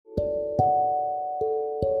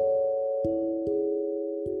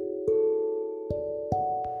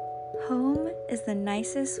is the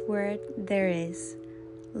nicest word there is.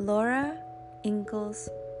 Laura Ingalls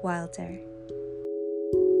Wilder.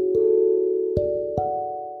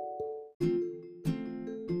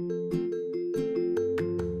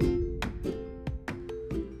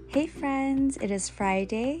 Hey friends, it is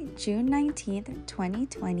Friday, June 19th,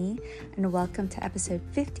 2020, and welcome to episode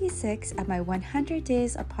 56 of my 100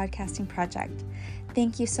 Days of Podcasting project.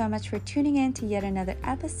 Thank you so much for tuning in to yet another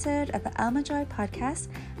episode of the Alma Joy podcast.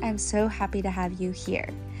 I'm so happy to have you here.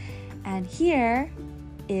 And here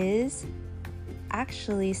is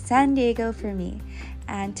actually San Diego for me.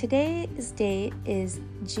 And today's date is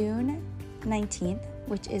June 19th,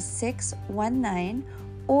 which is 619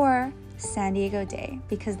 or San Diego Day,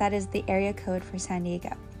 because that is the area code for San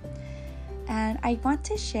Diego. And I want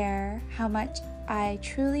to share how much I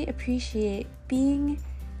truly appreciate being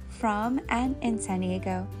from and in San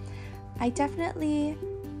Diego. I definitely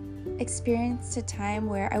experienced a time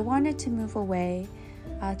where I wanted to move away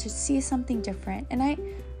to see something different, and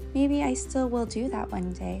maybe I still will do that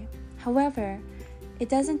one day. However, it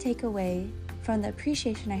doesn't take away from the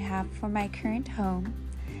appreciation I have for my current home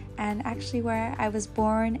and actually where I was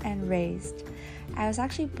born and raised. I was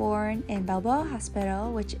actually born in Balboa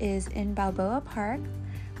Hospital, which is in Balboa Park,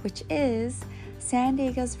 which is San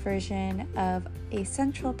Diego's version of a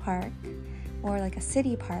central park or like a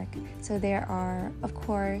city park. So there are, of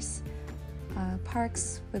course,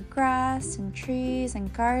 parks with grass and trees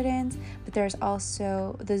and gardens, but there's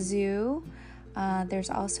also the zoo. There's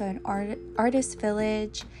also an artist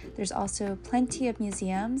village. There's also plenty of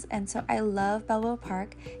museums, and so I love Balboa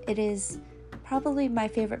Park. It is probably my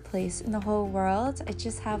favorite place in the whole world. I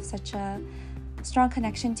just have such a strong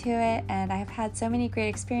connection to it, and I have had so many great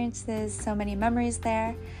experiences, so many memories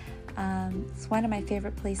there. It's one of my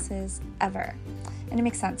favorite places ever, and it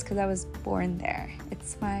makes sense because I was born there.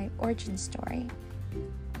 It's my origin story.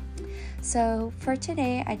 So for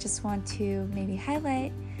today, I just want to maybe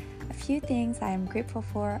highlight a few things I am grateful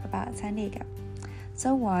for about San Diego.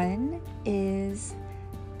 So one is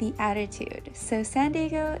the attitude. So San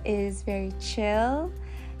Diego is very chill,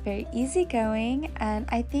 very easygoing, and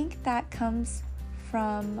I think that comes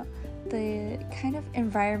from the kind of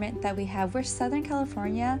environment that we have. We're Southern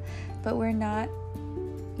California, but we're not,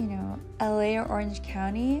 LA or Orange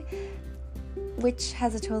County, which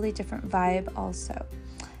has a totally different vibe also.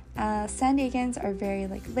 San Diegans are very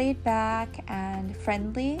laid back and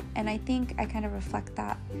friendly, and I think I kind of reflect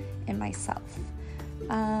that in myself.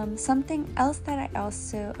 Something else that I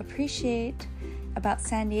also appreciate about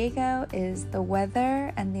San Diego is the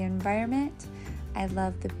weather and the environment. I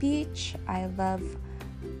love the beach, I love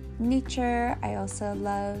nature, I also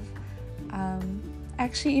love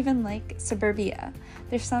actually even suburbia.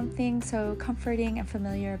 There's something so comforting and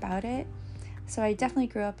familiar about it. So I definitely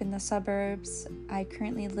grew up in the suburbs. I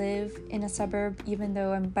currently live in a suburb even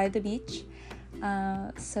though I'm by the beach.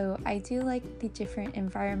 So I do like the different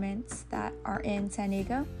environments that are in San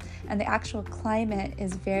Diego. And the actual climate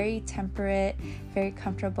is very temperate, very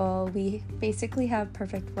comfortable. We basically have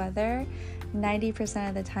perfect weather 90%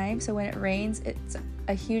 of the time. So when it rains, it's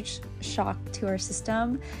a huge shock to our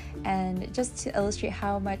system. And just to illustrate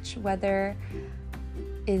how much weather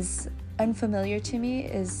is unfamiliar to me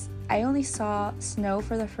is I only saw snow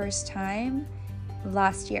for the first time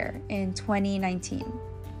last year in 2019.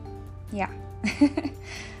 Yeah.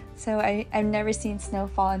 So I've never seen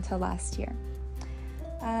snowfall until last year.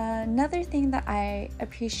 Another thing that I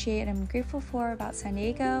appreciate and I'm grateful for about San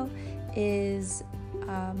Diego is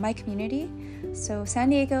my community. So San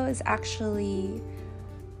Diego is actually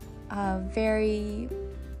very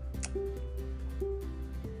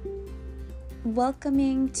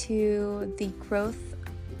welcoming to the growth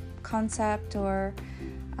concept or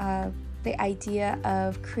the idea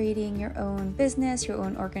of creating your own business, your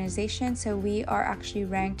own organization. So we are actually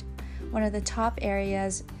ranked one of the top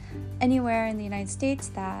areas anywhere in the United States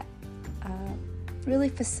that really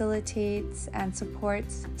facilitates and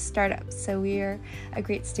supports startups. So we are a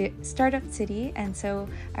great startup city, and so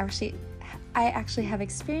I actually have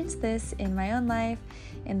experienced this in my own life,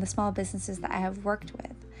 in the small businesses that I have worked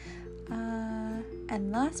with.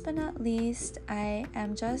 And last but not least, I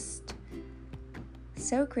am just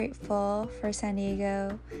so grateful for San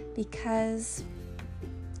Diego because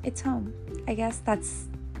it's home. I guess that's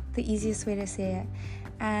the easiest way to say it.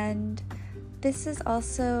 And this is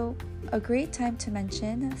also a great time to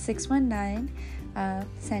mention 619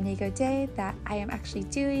 San Diego Day, that I am actually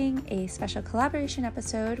doing a special collaboration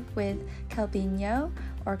episode with Calvino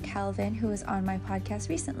or Calvin, who was on my podcast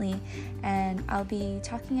recently, and I'll be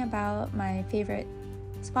talking about my favorite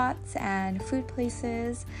spots and food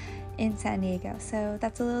places in San Diego. So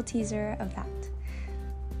that's a little teaser of that.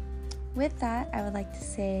 with that, I would like to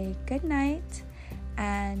say good night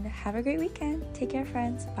and have a great weekend. Take care,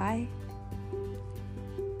 friends. Bye.